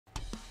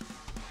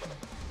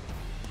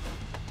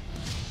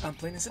I'm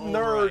playing as a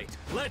nerd. Right,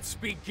 let's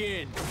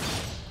begin.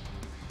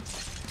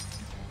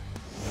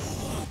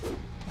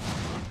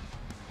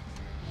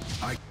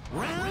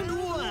 Round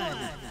one.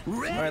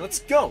 Alright, let's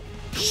go.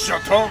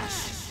 Shut up.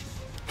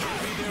 Be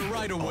there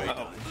right away.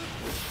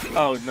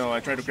 Oh no,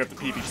 I tried to grab the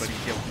PB, but he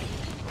killed me.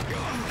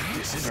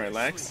 Alright,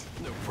 relax.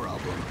 No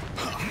problem.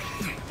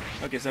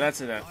 Okay, so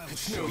that's it.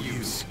 It's no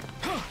use.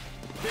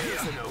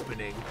 There's an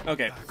opening.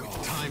 Okay.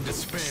 Time to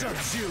spare.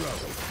 Sub-Zero.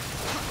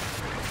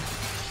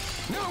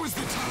 Now is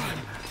the time.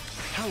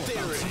 How about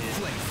there some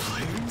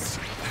flames?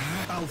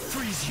 I'll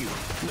freeze you.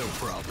 No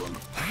problem.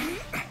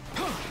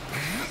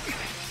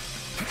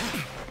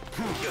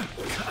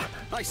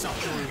 I saw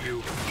through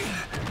you.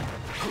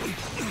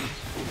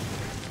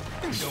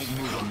 Don't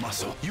move a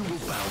muscle. You will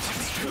bow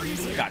to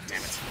me. God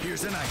damn it.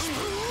 Here's an iceberg.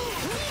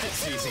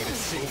 It's easy to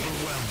see.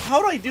 Overwhelmed.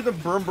 How do I do the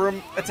Brum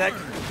Brum attack?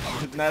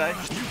 Didn't I?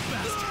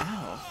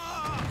 Ow.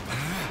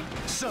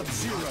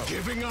 Sub-Zero.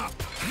 Giving up.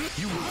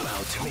 You will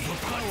bow to me.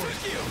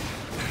 Overpowered you.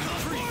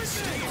 Freeze.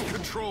 Stay in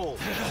control.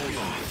 Hold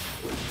on.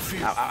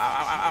 Ow, ow,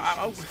 ow, ow,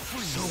 ow, ow.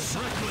 So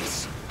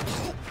reckless.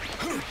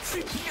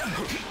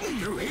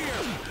 Through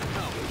here.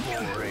 How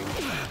boring.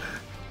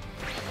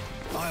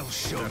 I'll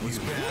show you.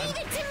 Bad. Leave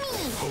it to me!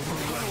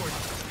 Overpowered.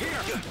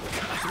 Here.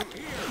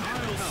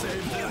 I'll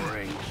save them.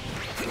 Boring.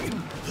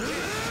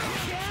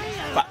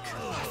 Fuck.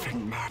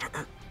 Nothing matter.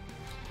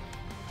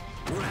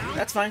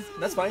 That's fine.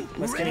 That's fine.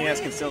 My skinny ass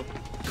can still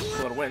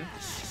win.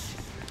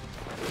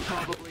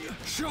 Probably.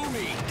 Show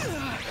me.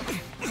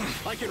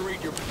 I can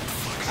read your.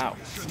 Ow.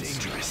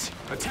 Dangerous.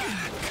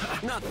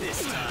 Attack. Not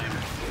this time.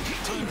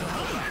 Time to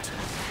help out.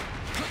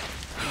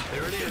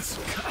 There it is.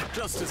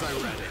 Just as I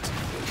read it.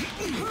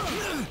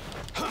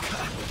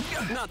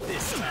 Not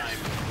this time.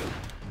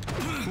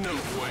 No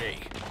way.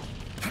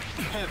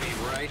 Heavy,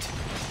 right?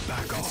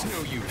 Back off. It's no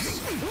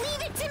use.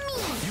 Leave it to me!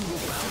 You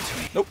will bow to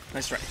me. Nope.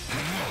 Nice try.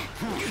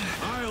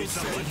 I'll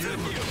save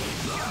you.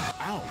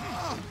 Ow.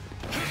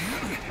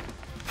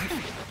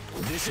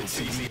 This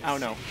is easy. Ow,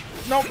 no.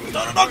 Nope.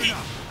 No, no, doggy.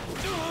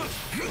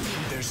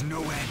 There's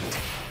no end.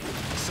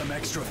 Some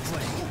extra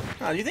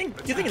flame. Do you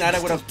think Nada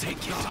would have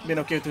been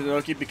okay with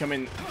Todoroki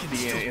becoming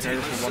the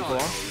inheritor for one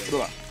for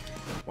all?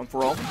 One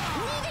for all?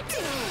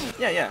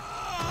 Yeah.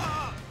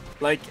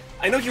 Like,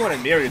 I know you wanted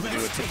Mirio to do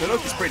it, but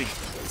Todoroki's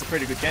it's a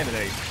pretty good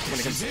candidate when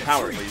it comes to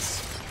power, at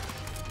least.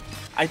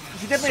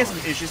 He definitely has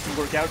some issues to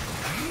work out.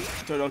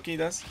 Todoroki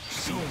does.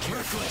 So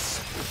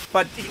careless.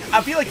 But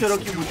I feel like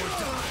Todoroki would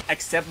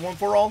accept one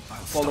for all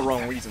for all the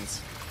wrong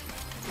reasons.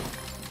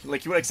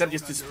 Like, he would accept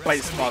just to spite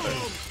his father.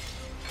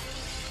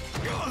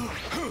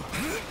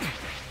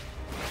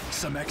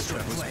 Some extra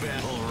flame.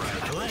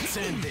 Alright, let's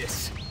end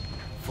this.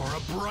 For a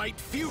bright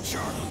future.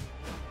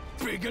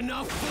 Big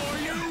enough for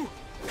you?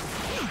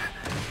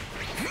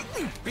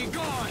 Be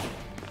gone!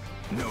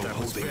 No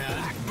holding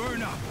back.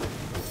 Burn up!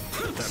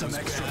 Some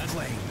extra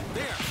flame.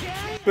 There!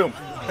 Boom.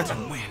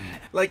 Win.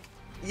 Like,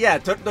 yeah,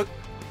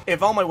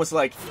 if All Might was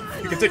like,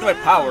 you can take my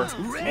power,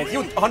 and he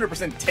would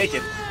 100% take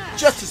it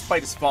just to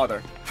spite his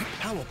father.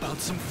 How about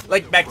some...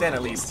 Like, back then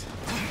at least.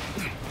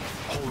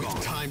 Hold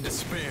on. Time to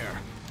spare.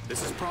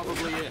 This is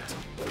probably it.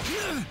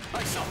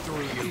 I saw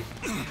through you.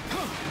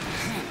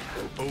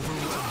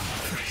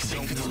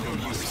 Overwhelmed.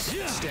 No use.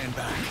 Stand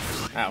back.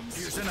 Ow.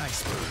 Here's an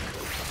iceberg.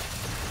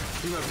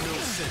 You have no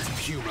sense of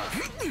humor.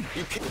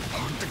 You can't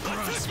hurt the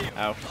grasp.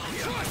 Ow.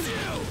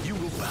 You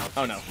will bow.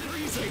 Oh no.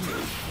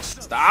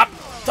 Stop!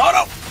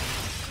 Toto!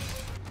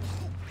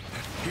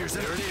 Here's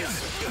there it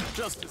is.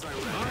 Just as I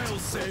read. I'll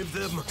save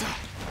them.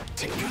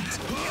 Take it. Not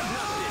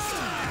this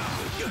time.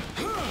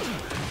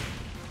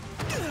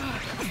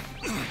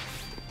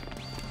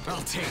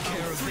 I'll take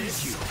care of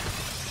this.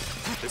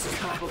 This is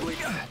probably.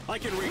 I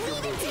can read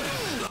your moves.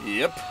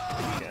 Yep.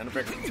 Kind of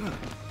bigger.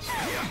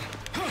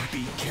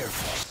 Be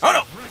careful. Oh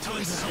no!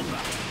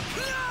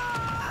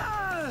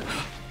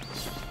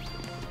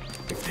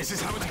 If this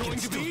is how it's going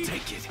to be,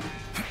 take it.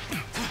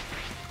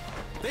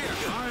 There,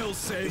 I'll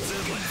save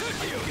them.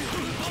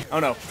 Oh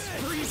no.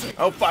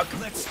 Oh fuck.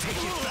 Let's take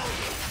it back.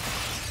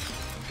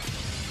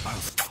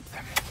 I'll stop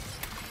them.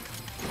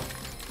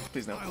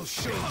 Please no. I'll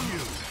show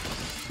you.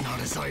 Not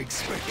as I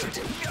expected.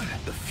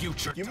 The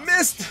future. You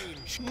missed!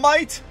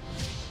 Might!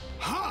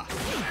 Ha!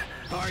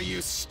 Are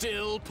you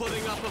still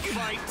putting up a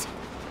fight?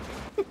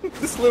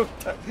 This little...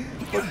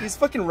 His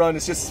fucking run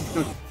is just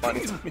so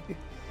funny to me.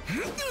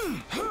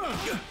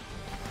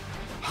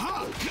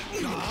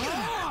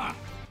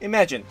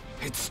 Imagine.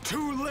 It's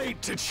too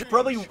late to change.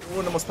 Probably one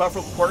of the most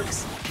powerful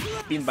quirks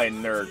beaten by a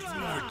nerd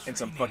and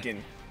some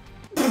fucking...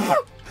 He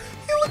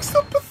looks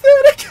so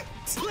pathetic!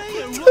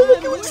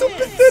 He looks so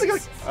pathetic!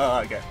 Like, oh,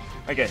 okay.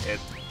 I get hit.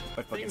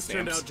 By fucking Things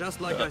turned out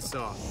just like I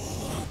saw.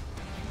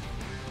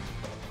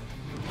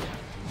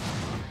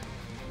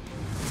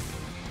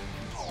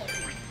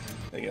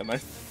 I got my...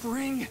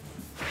 Bring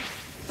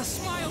the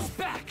smiles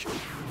back.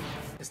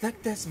 Is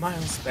that the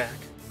smiles back?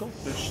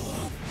 Goldfish.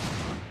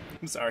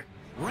 I'm sorry.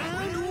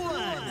 Round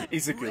one.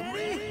 Izuku.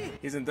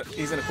 He's in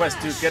a quest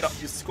to get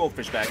his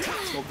goldfish back.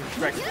 Goldfish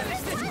back.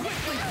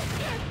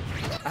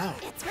 Ow.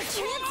 It's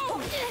for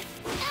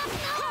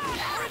transport.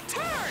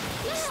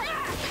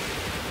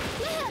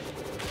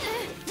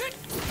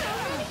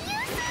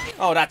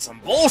 Oh, that's some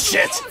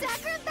bullshit! It's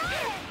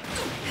acrobatic.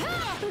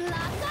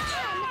 Lock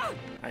on.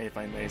 I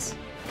find mace.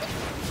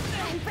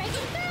 I'm breaking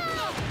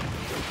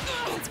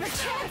through. It's for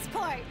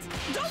transport.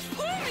 Don't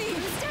pull me.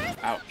 Boosters.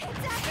 Ow. It's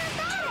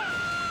acrobatic.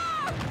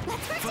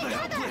 Let's work For the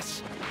together.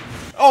 helpless.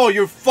 Oh,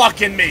 you're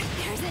fucking me!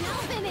 There's an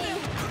opening.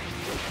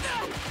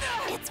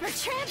 It's for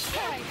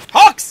transport.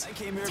 Hawks! I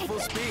came here full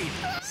speed.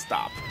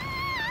 Stop.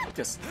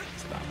 Just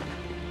stop.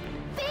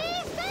 Be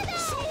finished.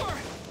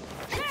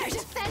 There's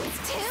defense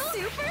too.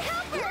 Super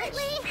helper.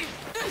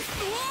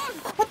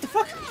 What the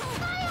fuck?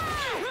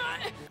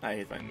 Fire. I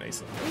hate finding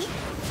mace.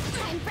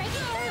 I'm breaking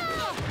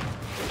through.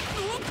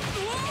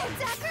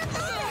 It's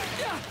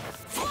acrobatic.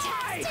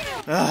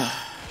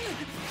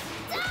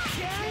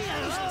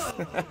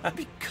 Attack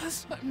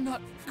Because I'm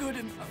not good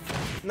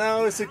enough.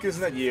 No, Izuku's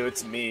not you,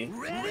 it's me.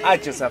 I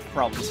just have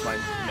problems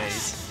finding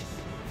maze.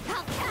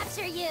 I'll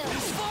capture you.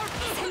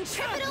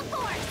 Centripetal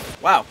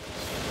force. Wow.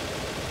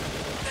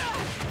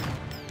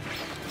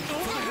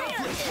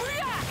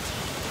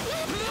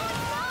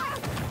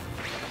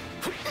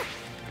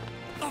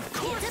 Of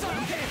course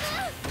I'm hit.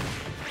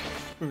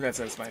 Ooh, that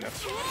satisfying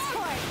enough.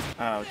 Transport.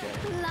 Oh, okay.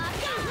 Lock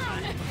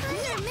on.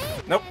 Under me.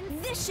 Nope.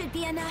 This should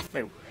be enough.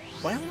 Wait,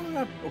 why am I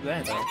not over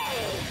there though?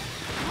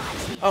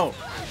 Oh,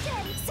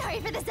 Sorry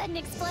for the sudden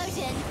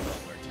explosion.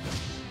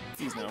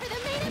 please no. For the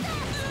main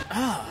event.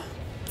 Ah,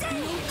 No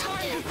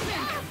time to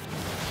think.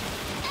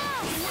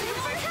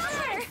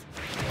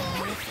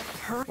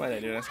 why did I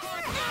do that?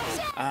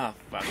 Action. Ah,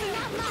 fuck.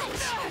 Not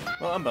much.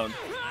 Well, I'm boned.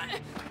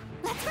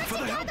 Let's work For the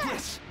together.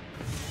 helpless.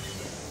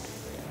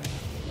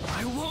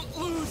 I won't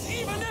lose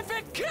even if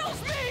it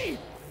kills me.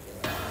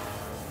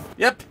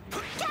 Yep.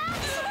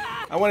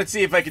 I wanted to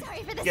see if I could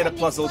Sorry for the get a sudden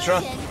plus ultra.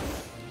 explosion.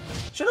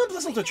 Should have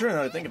plus ultra true now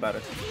that I think about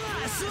it.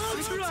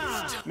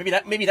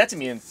 Maybe that's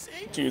immune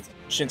to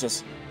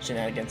Shinto's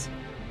shenanigans.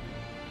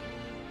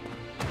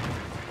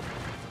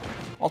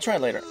 I'll try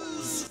it later.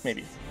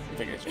 Maybe. If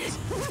I get a chance.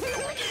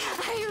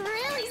 I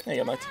really There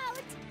you go, Mike. stood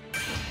out.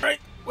 Alright,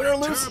 win or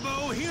lose.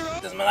 Turbo hero.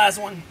 This is my last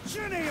one.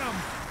 Genium.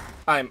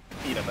 I'm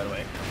Ida, by the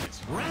way.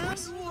 Round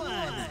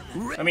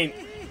one. I mean,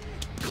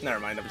 never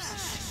mind. I'm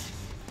just...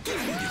 You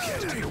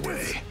can't take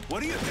away.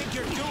 What do you think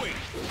you're doing?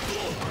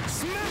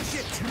 Smash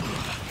it!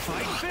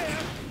 Fight fair!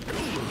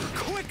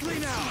 Quickly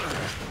now!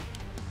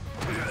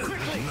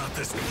 Quickly! Not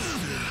this.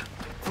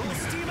 Full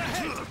steam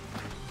ahead!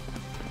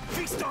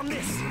 Feast on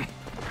this!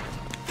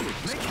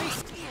 Make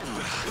haste!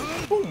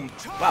 Boom!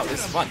 Wow,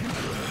 this is fun.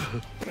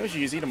 Maybe we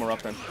should use Ida more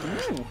often.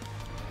 Ooh.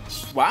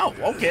 Wow,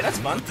 okay, that's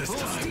fun. Full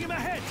steam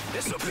ahead!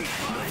 This'll be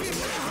fine!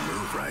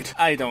 Move right.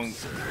 I don't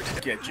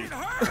get you.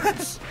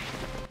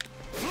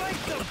 Flank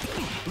them!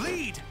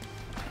 Lead!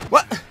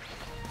 What?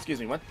 Excuse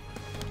me, what?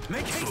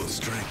 Make haste! Full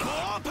strength.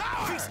 All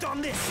power! Feast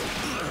on this!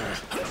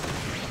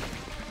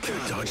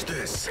 Can't dodge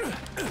this.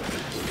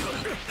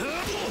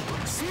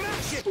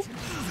 Smash it!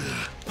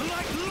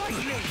 Like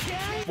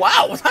lightning!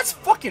 Wow, that's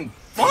fucking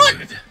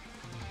fun!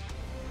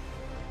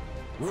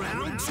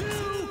 Round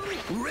two!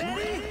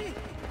 Ready?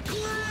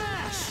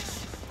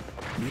 Clash!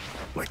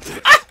 Like this.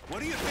 Ah! What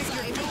do you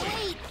think you're doing?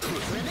 Wait.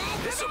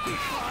 This'll be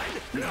fine!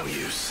 No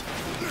use.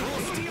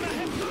 Full steam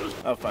ahead!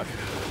 Oh, fuck.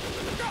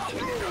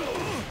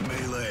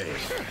 Melee.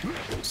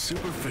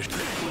 Superficial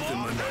within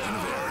my margin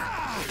of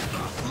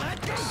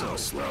error. So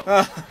slow.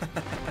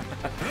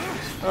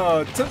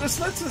 Oh, so let's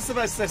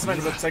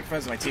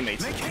sacrifice my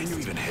teammates. Can you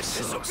even hit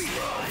so slow?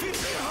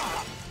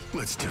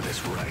 Let's do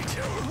this right.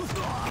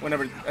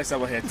 Whenever I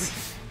sell a hit.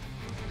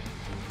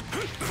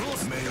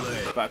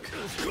 Melee. Fuck.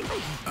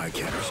 I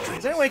can't restrain.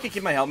 Is there any way I can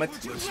keep my helmet?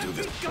 Let's do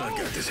this. I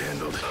got this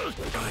handled.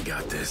 I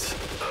got this.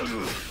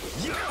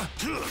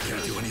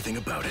 Can't do anything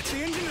about it.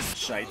 The engine is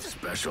Shite.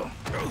 special.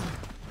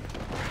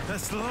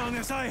 As long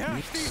as I have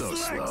these so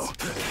slow.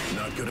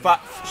 Not good.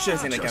 Fuck. Should've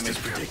seen that Just coming. as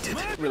predicted.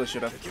 Really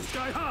should've.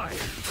 Sky high.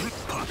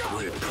 Pop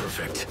with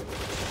perfect.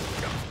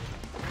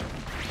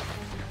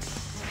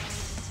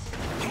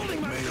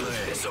 Holding my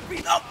melee. This'll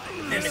be. Oh!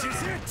 This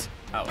is it.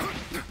 Oh.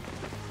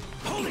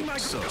 Holding my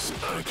so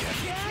I can't.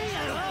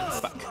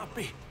 Fuck.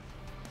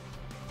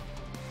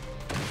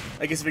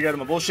 I guess I figured out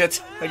my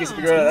bullshit. I guess I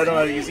figured out I don't know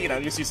how to use Ida.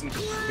 I'm just using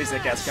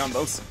basic ass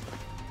combos.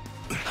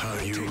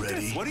 Are you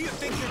ready? What do you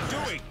think you're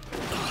doing?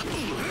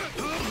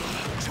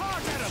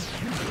 Charge at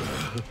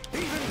him!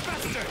 Even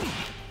faster!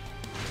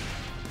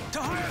 To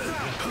higher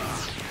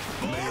ground!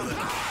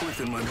 Melee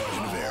within my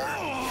margin of error.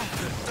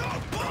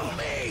 Don't pull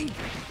me!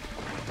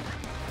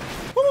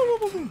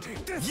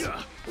 Take this!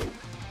 Yeah!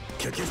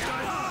 Kick it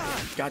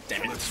high! God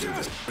damn it. Let's do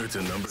this. It's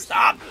a number.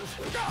 Stop!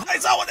 I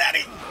saw what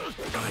daddy!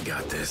 I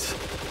got this.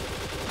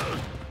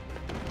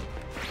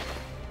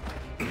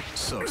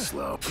 So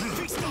slow.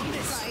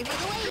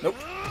 Nope.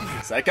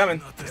 Is that coming?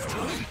 This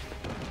time.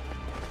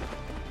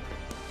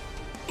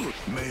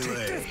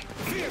 Melee.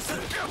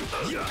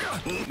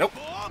 Nope.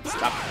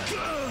 Stop.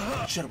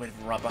 Should've waited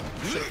for Rappa.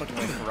 Should've fucking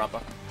waited for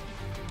Rappa.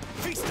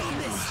 Feast on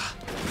this.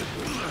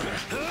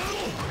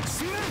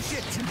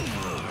 Smash it!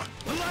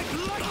 Like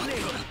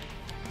lightning!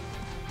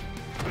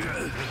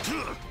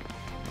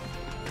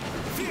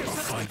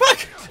 Fuck!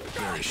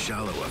 Very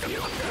shallow of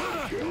you.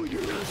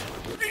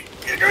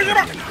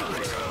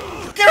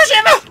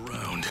 Kirishima!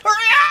 Around.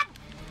 Hurry up!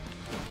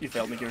 You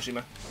failed me,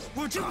 Kirishima.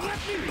 Would you let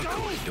me go?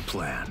 According to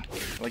plan.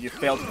 Like you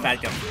failed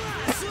Fat Gum.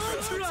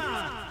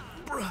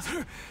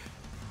 Brother.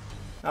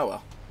 Oh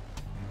well.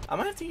 I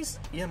might have to use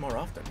EM more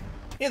often.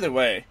 Either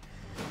way,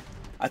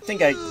 I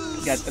think I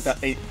got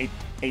about 8,000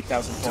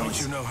 points.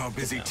 Don't you know how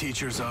busy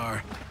teachers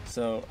are?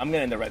 So I'm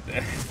gonna end it right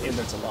there. Even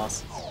though it's a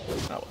loss. Oh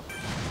well.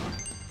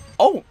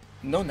 Oh!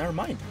 No, never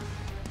mind.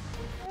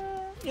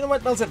 You know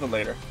what? I'll save it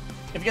later.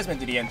 If you guys made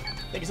it to the end,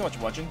 thank you so much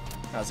for watching.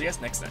 I'll see you guys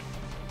next time.